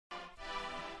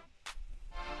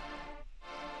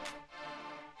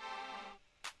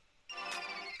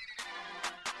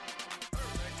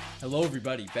Hello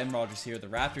everybody, Ben Rogers here, the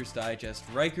Raptors Digest.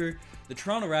 Riker, the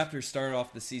Toronto Raptors started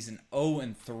off the season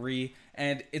 0-3,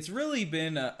 and it's really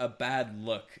been a bad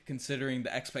look considering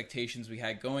the expectations we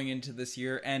had going into this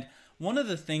year. And one of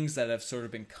the things that have sort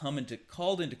of been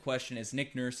called into question is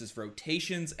Nick Nurse's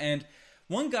rotations. And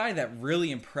one guy that really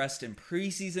impressed in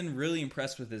preseason, really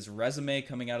impressed with his resume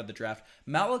coming out of the draft,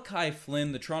 Malachi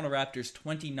Flynn, the Toronto Raptors'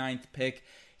 29th pick.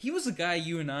 He was a guy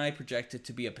you and I projected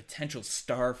to be a potential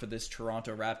star for this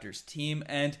Toronto Raptors team.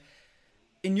 And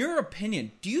in your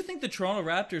opinion, do you think the Toronto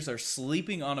Raptors are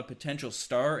sleeping on a potential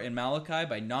star in Malachi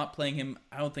by not playing him,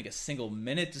 I don't think, a single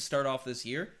minute to start off this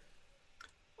year?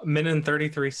 A minute and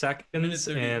 33 seconds Minute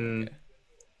 30, and okay.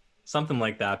 something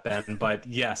like that, Ben. But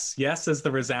yes is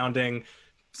the resounding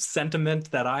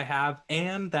sentiment that I have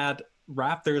and that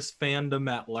Raptors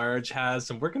fandom at large has.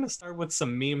 And we're going to start with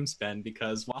some memes, Ben,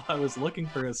 because while I was looking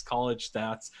for his college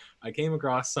stats, I came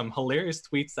across some hilarious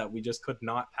tweets that we just could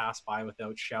not pass by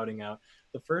without shouting out.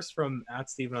 The first from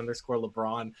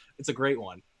 @Steven_LeBron. It's a great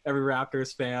one. Every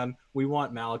Raptors fan, we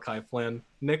want Malachi Flynn.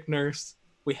 Nick Nurse,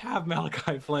 we have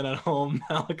Malachi Flynn at home.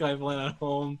 Malachi Flynn at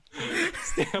home.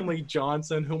 Stanley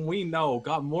Johnson, whom we know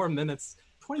got more minutes,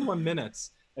 21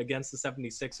 minutes against the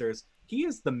 76ers. He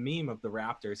is the meme of the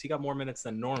Raptors. He got more minutes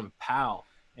than Norman Powell.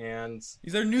 And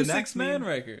He's our new sixth man,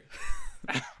 Riker.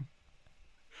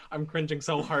 I'm cringing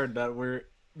so hard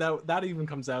that even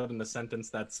comes out in a sentence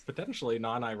that's potentially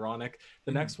non-ironic.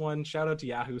 The next one, shout out to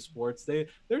Yahoo Sports.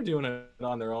 They're doing it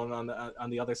on their own on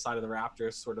the other side of the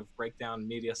Raptors sort of breakdown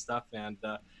media stuff, and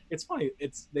it's funny.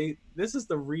 This is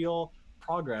the real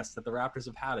progress that the Raptors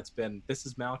have had. This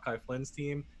is Malachi Flynn's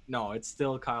team. No, it's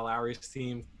still Kyle Lowry's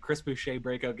team. Chris Boucher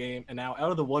breakout game, and now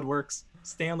out of the woodworks,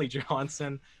 Stanley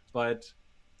Johnson. But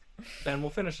Ben,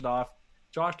 we'll finish it off.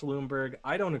 Josh Bloomberg,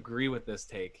 I don't agree with this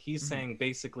take. He's saying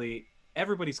basically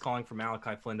everybody's calling for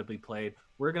Malachi Flynn to be played.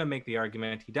 We're going to make the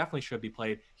argument he definitely should be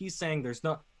played. He's saying it's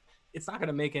not going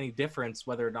to make any difference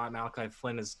whether or not Malachi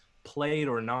Flynn is played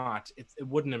or not. It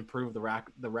wouldn't improve the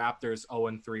Raptors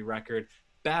 0-3 record.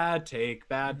 Bad take.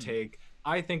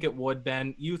 I think it would,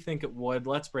 Ben. You think it would.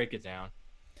 Let's break it down.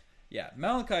 Yeah,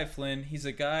 Malachi Flynn, he's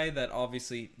a guy that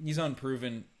obviously, he's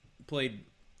unproven, played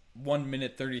 1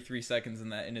 minute 33 seconds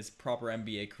in his proper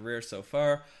NBA career so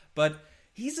far, but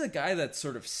he's a guy that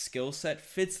sort of skill set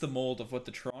fits the mold of what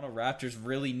the Toronto Raptors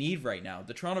really need right now.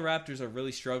 The Toronto Raptors are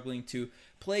really struggling to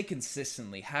play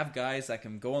consistently, have guys that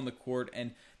can go on the court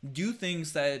and do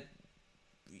things that,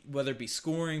 whether it be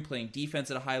scoring, playing defense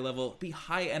at a high level, be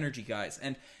high energy guys.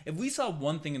 And if we saw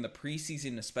one thing in the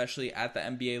preseason, especially at the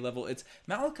NBA level, it's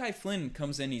Malachi Flynn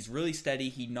comes in, he's really steady,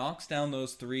 he knocks down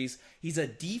those threes, he's a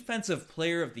defensive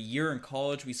player of the year in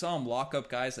college. We saw him lock up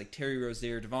guys like Terry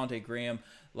Rozier, Devontae Graham.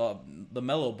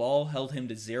 LaMelo Ball held him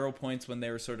to 0 points when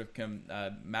they were sort of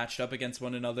matched up against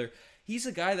one another. He's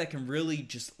a guy that can really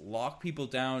just lock people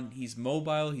down. He's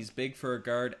mobile, he's big for a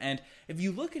guard, and if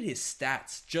you look at his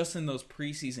stats just in those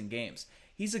preseason games,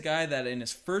 he's a guy that in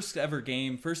his first ever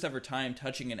time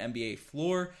touching an NBA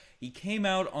floor, he came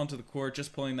out onto the court,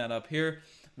 just pulling that up here,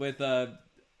 with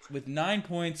 9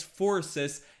 points, 4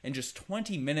 assists, and just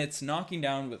 20 minutes, knocking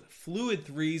down with fluid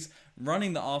threes,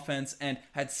 running the offense, and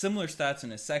had similar stats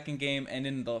in his second game, and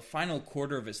in the final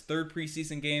quarter of his third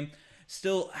preseason game,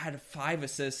 still had 5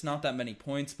 assists, not that many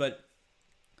points, but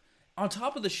on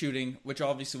top of the shooting, which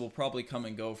obviously will probably come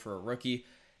and go for a rookie,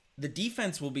 the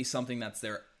defense will be something that's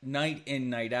there night in,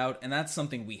 night out, and that's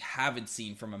something we haven't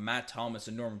seen from a Matt Thomas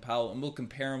and Norman Powell, and we'll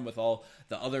compare him with all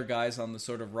the other guys on the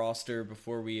sort of roster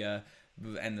before we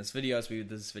end this video, as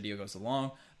this video goes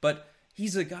along. But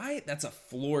he's a guy that's a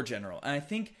floor general, and I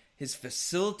think his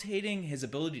facilitating, his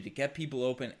ability to get people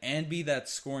open and be that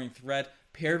scoring threat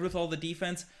paired with all the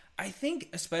defense, I think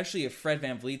especially if Fred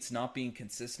VanVleet's not being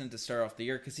consistent to start off the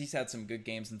year, because he's had some good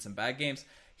games and some bad games,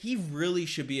 he really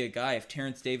should be a guy, if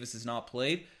Terrence Davis is not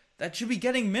played, that should be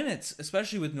getting minutes,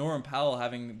 especially with Norman Powell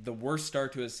having the worst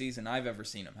start to his season I've ever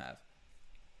seen him have.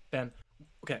 Ben,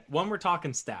 okay, when we're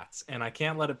talking stats, and I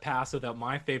can't let it pass without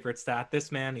my favorite stat.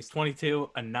 This man, he's 22,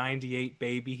 a 98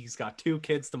 baby. He's got 2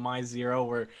 kids to my 0.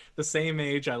 We're the same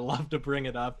age. I love to bring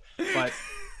it up, but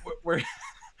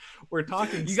we're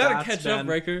talking you stats, gotta catch Ben. up,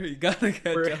 Riker. You gotta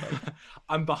catch up.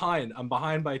 I'm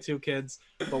behind by 2 kids,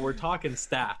 but we're talking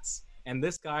stats. And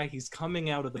this guy, he's coming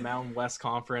out of the Mountain West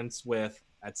Conference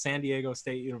at San Diego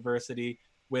State University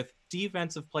with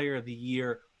Defensive Player of the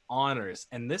Year honors.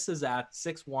 And this is at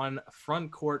 6'1",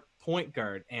 front court point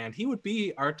guard. And he would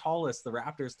be the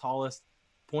Raptors' tallest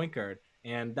point guard.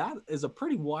 And that is a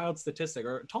pretty wild statistic,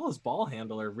 or tallest ball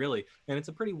handler, really. And it's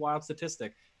a pretty wild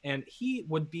statistic. And he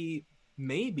would be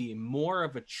maybe more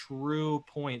of a true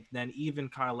point than even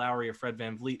Kyle Lowry or Fred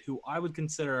VanVleet, who I would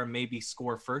consider maybe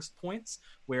score first points,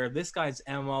 where this guy's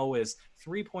MO is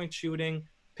 3-point shooting,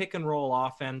 pick and roll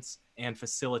offense, and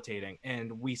facilitating.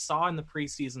 And we saw in the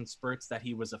preseason spurts that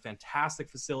he was a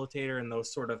fantastic facilitator in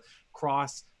those sort of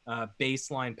cross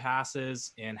baseline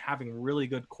passes and having really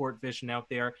good court vision out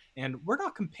there. And we're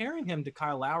not comparing him to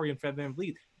Kyle Lowry and Fred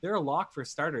VanVleet. They're a lock for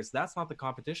starters. That's not the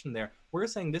competition there. We're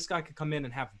saying this guy could come in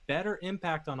and have better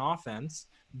impact on offense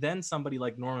than somebody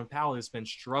like Norman Powell, who's been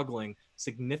struggling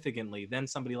significantly, than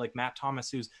somebody like Matt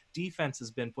Thomas, whose defense has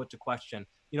been put to question.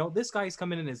 This guy's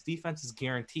come in and his defense is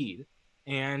guaranteed.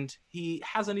 And he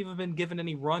hasn't even been given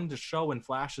any run to show in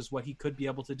flashes what he could be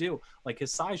able to do. Like,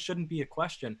 his size shouldn't be a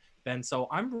question, Ben. So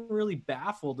I'm really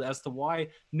baffled as to why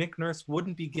Nick Nurse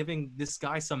wouldn't be giving this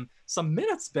guy some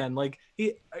minutes, Ben. Like,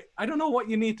 I don't know what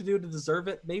you need to do to deserve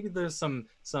it. Maybe there's some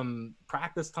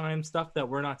practice time stuff that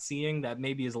we're not seeing that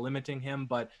maybe is limiting him.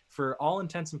 But for all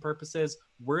intents and purposes,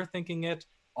 we're thinking it.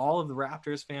 All of the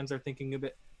Raptors fans are thinking of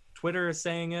it. Twitter is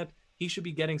saying it. He should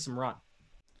be getting some run.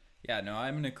 Yeah, no,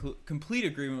 I'm in a complete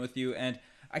agreement with you, and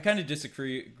I kind of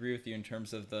agree with you in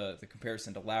terms of the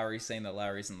comparison to Lowry, saying that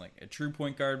Lowry isn't like a true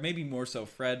point guard, maybe more so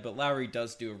Fred, but Lowry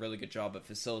does do a really good job at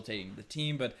facilitating the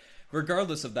team. But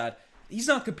regardless of that, he's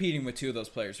not competing with two of those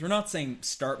players. We're not saying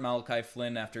start Malachi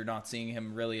Flynn after not seeing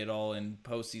him really at all in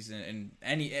postseason and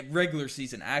any regular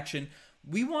season action.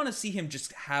 We want to see him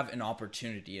just have an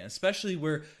opportunity, and especially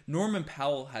where Norman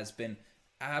Powell has been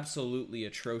absolutely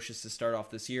atrocious to start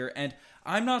off this year. And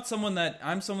I'm someone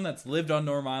that's lived on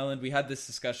Norm Island. We had this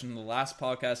discussion in the last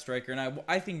podcast, Striker, and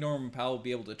I think Norman Powell will be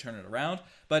able to turn it around,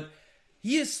 but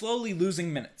he is slowly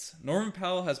losing minutes. Norman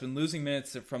Powell has been losing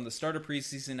minutes from the start of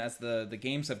preseason as the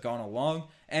games have gone along,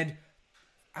 and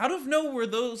out of nowhere,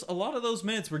 a lot of those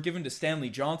minutes were given to Stanley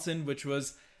Johnson, which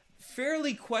was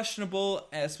fairly questionable,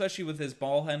 especially with his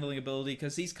ball handling ability,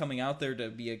 because he's coming out there to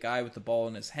be a guy with the ball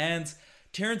in his hands.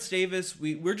 Terrence Davis,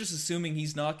 we're just assuming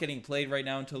he's not getting played right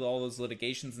now until all those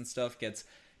litigations and stuff gets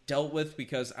dealt with,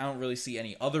 because I don't really see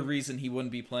any other reason he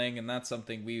wouldn't be playing, and that's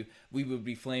something we would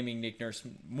be flaming Nick Nurse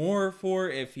more for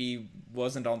if he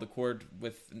wasn't on the court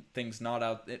with things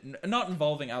not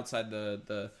involving outside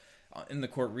the in the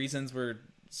court reasons. We're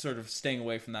sort of staying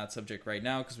away from that subject right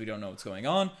now because we don't know what's going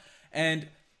on.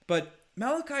 But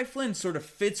Malachi Flynn sort of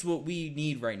fits what we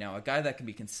need right now, a guy that can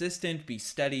be consistent, be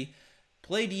steady,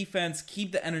 play defense,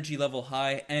 keep the energy level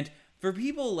high. And for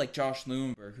people like Josh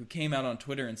Lewenberg, who came out on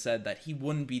Twitter and said that he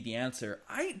wouldn't be the answer,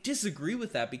 I disagree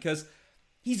with that, because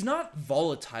he's not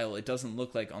volatile, it doesn't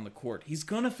look like, on the court. He's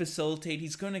going to facilitate,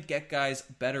 he's going to get guys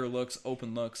better looks,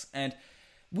 open looks, and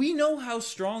we know how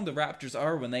strong the Raptors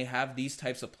are when they have these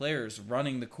types of players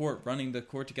running the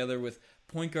court together with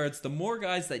point guards. The more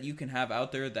guys that you can have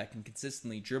out there that can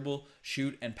consistently dribble,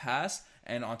 shoot, and pass,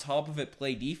 and on top of it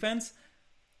play defense,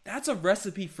 that's a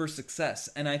recipe for success.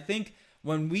 And I think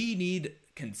when we need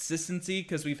consistency,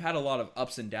 because we've had a lot of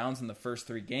ups and downs in the first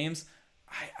 3 games,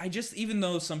 I just, even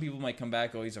though some people might come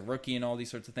back, oh, he's a rookie and all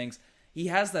these sorts of things, he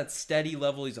has that steady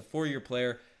level. He's a 4-year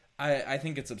player. I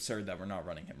think it's absurd that we're not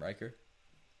running him, Riker.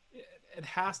 It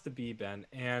has to be, Ben.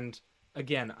 And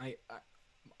again,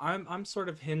 I'm sort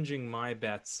of hinging my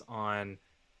bets on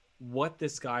what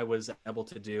this guy was able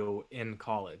to do in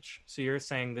college. So you're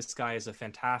saying this guy is a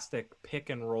fantastic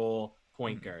pick and roll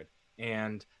point guard,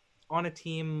 and on a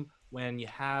team when you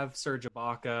have Serge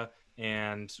Ibaka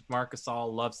and Marc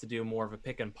Gasol loves to do more of a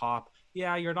pick and pop,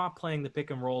 yeah, you're not playing the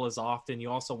pick and roll as often. You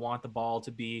also want the ball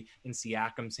to be in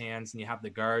Siakam's hands, and you have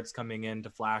the guards coming in to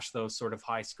flash those sort of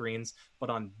high screens. But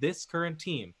on this current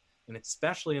team, and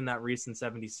especially in that recent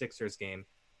 76ers game,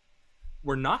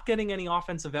 we're not getting any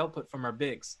offensive output from our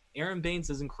bigs. Aaron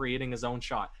Baines isn't creating his own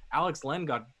shot. Alex Len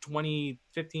got 20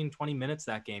 minutes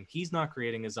that game. He's not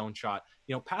creating his own shot.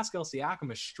 Pascal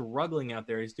Siakam is struggling out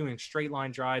there. He's doing straight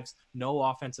line drives, no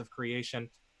offensive creation.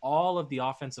 All of the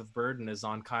offensive burden is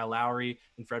on Kyle Lowry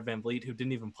and Fred VanVleet, who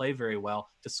didn't even play very well,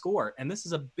 to score. And this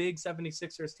is a big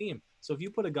 76ers team. So if you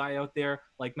put a guy out there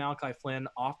like Malachi Flynn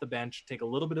off the bench, take a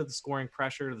little bit of the scoring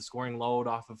pressure, the scoring load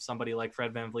off of somebody like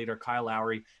Fred VanVleet or Kyle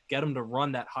Lowry, get him to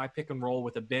run that high pick and roll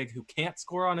with a big who can't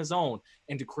score on his own,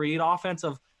 and to create offense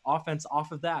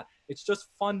off of that, it's just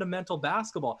fundamental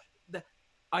basketball.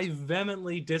 I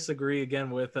vehemently disagree again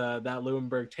with that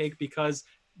Lewenberg take, because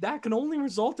that can only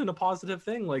result in a positive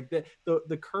thing. Like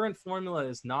the current formula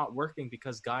is not working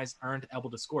because guys aren't able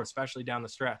to score, especially down the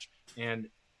stretch. And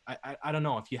I don't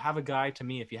know, if you have a guy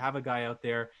out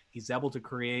there, he's able to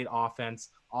create offense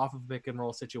off of a pick and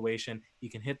roll situation, he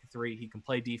can hit the 3, he can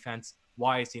play defense.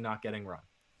 Why is he not getting run?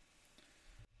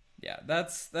 Yeah,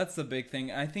 that's the big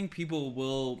thing. I think people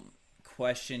will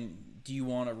question, do you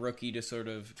want a rookie to sort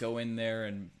of go in there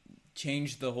and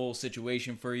change the whole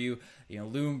situation for you? You know,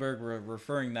 Leuenberg, we're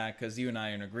referring that because you and I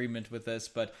are in agreement with this,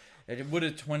 but would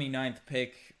a 29th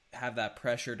pick have that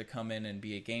pressure to come in and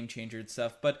be a game changer and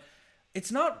stuff? But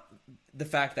it's not the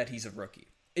fact that he's a rookie.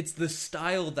 It's the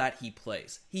style that he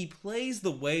plays. He plays the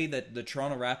way that the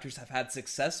Toronto Raptors have had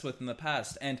success with in the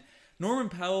past. And Norman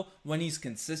Powell, when he's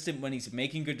consistent, when he's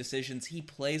making good decisions, he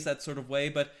plays that sort of way.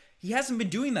 But he hasn't been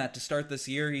doing that to start this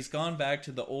year. He's gone back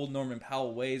to the old Norman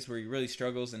Powell ways where he really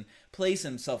struggles and plays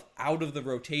himself out of the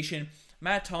rotation.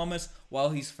 Matt Thomas, while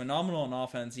he's phenomenal on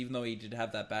offense, even though he did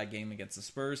have that bad game against the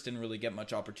Spurs, didn't really get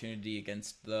much opportunity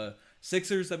against the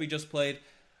Sixers that we just played.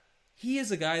 He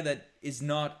is a guy that is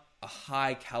not a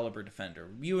high caliber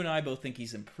defender. You and I both think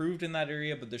he's improved in that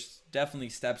area, but there's definitely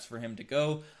steps for him to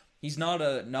go. He's not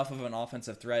enough of an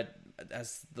offensive threat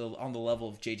on the level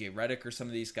of JJ Redick or some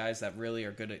of these guys that really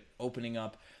are good at opening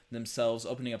up themselves,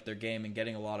 opening up their game and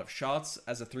getting a lot of shots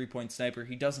as a three-point sniper.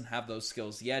 He doesn't have those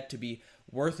skills yet to be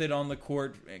worth it on the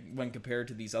court when compared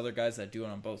to these other guys that do it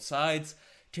on both sides.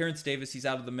 Terrence Davis, he's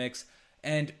out of the mix,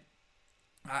 and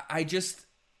I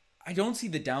don't see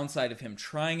the downside of him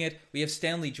trying it. We have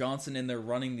Stanley Johnson in there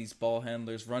running these ball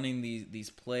handlers, running these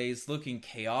plays, looking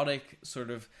chaotic, sort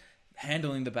of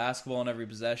handling the basketball in every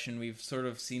possession. We've sort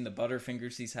of seen the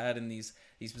butterfingers he's had in these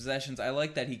possessions. I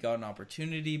like that he got an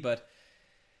opportunity, but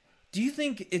do you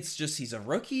think it's just he's a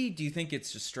rookie? Do you think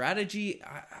it's just strategy?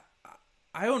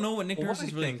 I don't know what Nick Nurse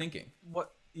is really thinking.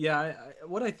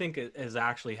 What I think has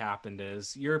actually happened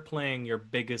is you're playing your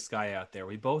biggest guy out there.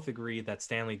 We both agree that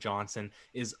Stanley Johnson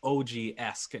is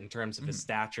OG-esque in terms of his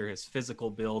stature, his physical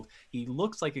build. He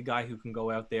looks like a guy who can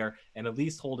go out there and at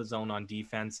least hold his own on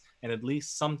defense and at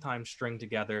least sometimes string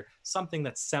together something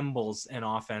that sembles an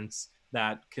offense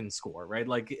that can score, right?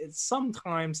 Like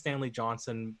sometimes Stanley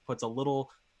Johnson puts a little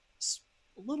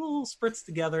spritz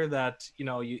together that, you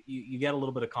know, you get a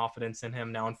little bit of confidence in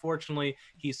him. Now, unfortunately,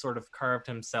 he's sort of carved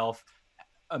himself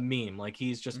a meme. Like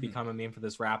he's just become a meme for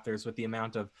this Raptors with the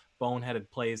amount of boneheaded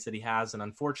plays that he has. And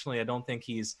unfortunately, I don't think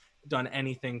he's done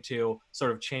anything to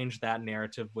sort of change that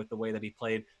narrative with the way that he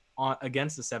played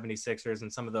against the 76ers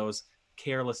and some of those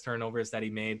careless turnovers that he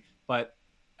made. But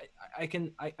I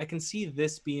can see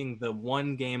this being the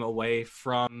one game away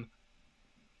from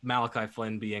Malachi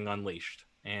Flynn being unleashed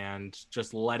and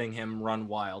just letting him run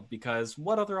wild, because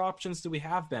what other options do we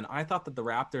have, Ben? I thought that the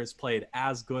Raptors played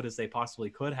as good as they possibly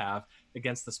could have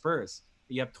against the Spurs.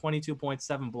 You have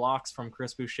 22.7 blocks from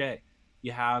Chris Boucher.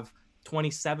 You have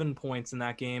 27 points in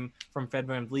that game from Fred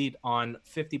VanVleet on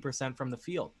 50% from the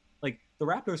field. Like, the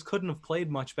Raptors couldn't have played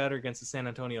much better against the San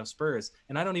Antonio Spurs,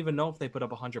 and I don't even know if they put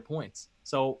up 100 points.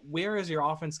 So where is your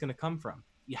offense going to come from?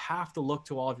 You have to look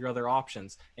to all of your other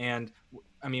options. And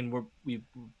I mean,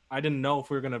 I didn't know if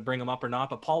we were going to bring him up or not,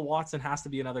 but Paul Watson has to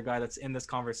be another guy that's in this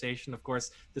conversation. Of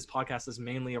course, this podcast is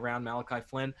mainly around Malachi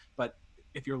Flynn, but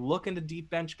if you're looking to deep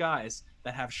bench guys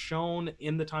that have shown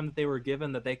in the time that they were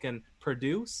given that they can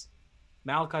produce,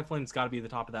 Malachi Flynn's got to be at the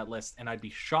top of that list. And I'd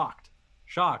be shocked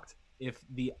if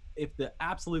the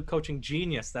absolute coaching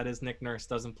genius that is Nick Nurse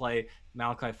doesn't play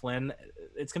Malachi Flynn.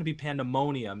 It's going to be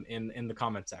pandemonium in the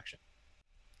comment section.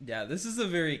 Yeah, this is a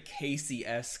very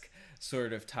Casey-esque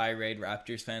sort of tirade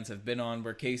Raptors fans have been on,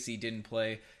 where Casey didn't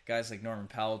play guys like Norman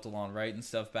Powell, DeLon Wright and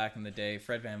stuff back in the day,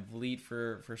 Fred VanVleet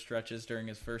for stretches during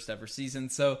his first ever season.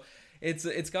 So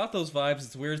it's got those vibes.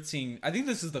 It's weird seeing, I think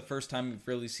this is the first time we've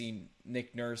really seen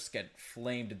Nick Nurse get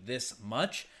flamed this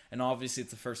much, and obviously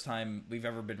it's the first time we've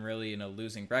ever been really in a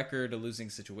losing record, a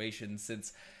losing situation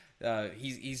since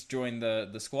he's joined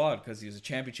the squad, because he was a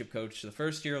championship coach the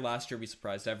first year. Last year we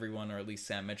surprised everyone, or at least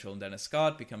Sam Mitchell and Dennis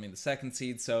Scott, becoming the second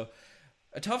seed. So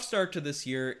a tough start to this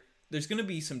year. There's going to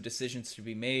be some decisions to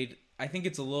be made. I think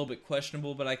it's a little bit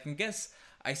questionable, but I can guess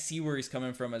I see where he's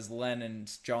coming from, as Len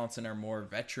and Johnson are more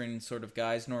veteran sort of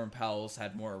guys. Norman Powell's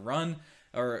had more run,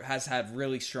 or has had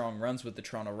really strong runs with the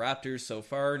Toronto Raptors so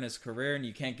far in his career, and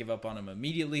you can't give up on him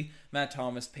immediately. Matt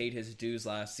Thomas paid his dues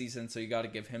last season, so you got to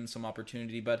give him some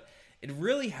opportunity, but it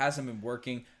really hasn't been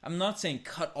working. I'm not saying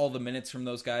cut all the minutes from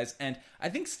those guys, and I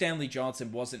think Stanley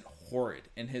Johnson wasn't horrid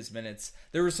in his minutes.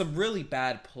 There were some really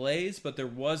bad plays, but there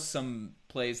was some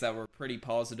plays that were pretty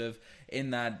positive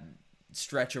in that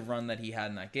stretch of run that he had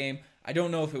in that game. I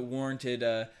don't know if it warranted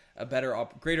a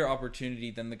greater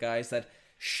opportunity than the guys that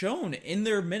shown in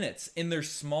their minutes, in their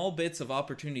small bits of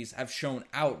opportunities, have shown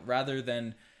out, rather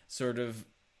than sort of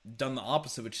done the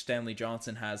opposite, which Stanley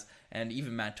Johnson has, and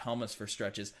even Matt Thomas for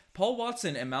stretches. Paul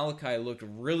Watson and Malachi looked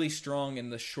really strong in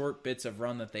the short bits of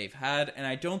run that they've had, and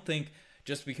I don't think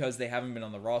just because they haven't been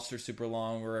on the roster super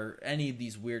long or any of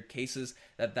these weird cases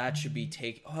that should be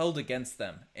held against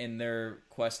them in their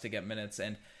quest to get minutes.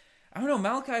 And I don't know,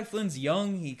 Malachi Flynn's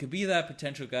young. He could be that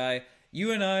potential guy.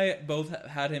 You and I both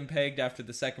had him pegged after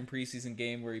the second preseason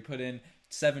game where he put in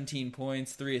 17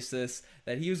 points, 3 assists,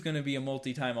 that he was going to be a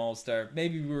multi-time All-Star.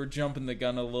 Maybe we were jumping the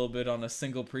gun a little bit on a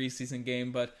single preseason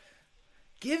game, but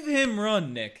give him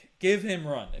run, Nick. Give him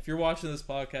run. If you're watching this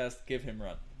podcast, give him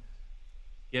run.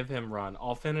 Give him run.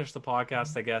 I'll finish the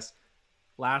podcast, I guess,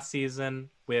 last season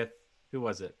with, who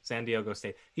was it? San Diego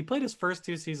State. He played his first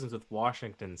 2 seasons with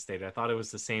Washington State. I thought it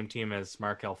was the same team as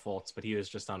Markelle Fultz, but he was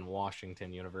just on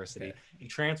Washington University. Okay. He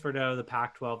transferred out of the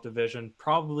Pac-12 division.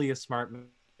 Probably a smart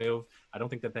move. I don't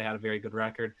think that they had a very good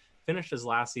record. Finished his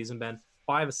last season, Ben,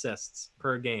 5 assists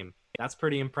per game. That's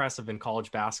pretty impressive in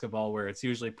college basketball where it's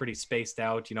usually pretty spaced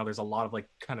out. You know, there's a lot of like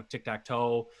kind of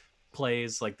tic-tac-toe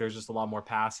plays. Like there's just a lot more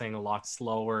passing, a lot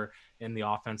slower in the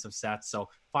offensive sets. So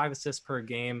 5 assists per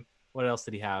game. What else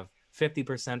did he have?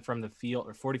 50% from the field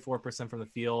or 44% from the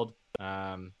field.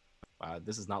 Wow,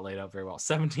 this is not laid out very well.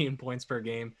 17 points per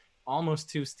game, almost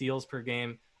 2 steals per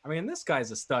game. I mean, this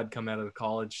guy's a stud coming out of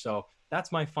college. So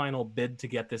that's my final bid to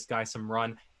get this guy some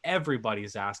run.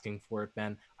 Everybody's asking for it,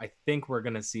 Ben. I think we're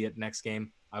going to see it next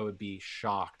game. I would be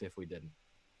shocked if we didn't.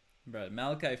 Right,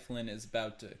 Malachi Flynn is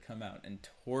about to come out and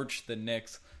torch the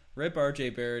Knicks. Rip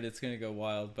RJ Barrett, it's going to go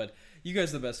wild. But you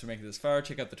guys are the best for making this far.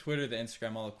 Check out the Twitter, the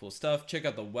Instagram, all the cool stuff. Check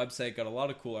out the website. Got a lot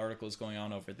of cool articles going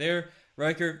on over there.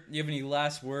 Riker, you have any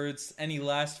last words, any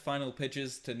last final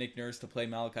pitches to Nick Nurse to play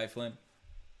Malachi Flynn?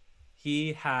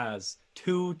 He has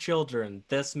 2 children.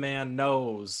 This man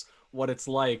knows what it's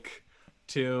like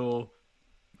to...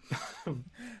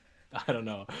 I don't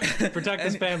know. Protect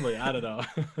his family. I don't know.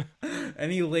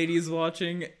 Any ladies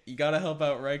watching, you got to help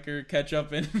out Riker. Catch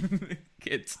up in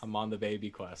kids. I'm on the baby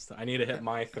quest. I need to hit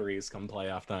my 3s come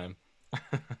playoff time.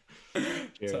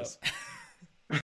 Cheers.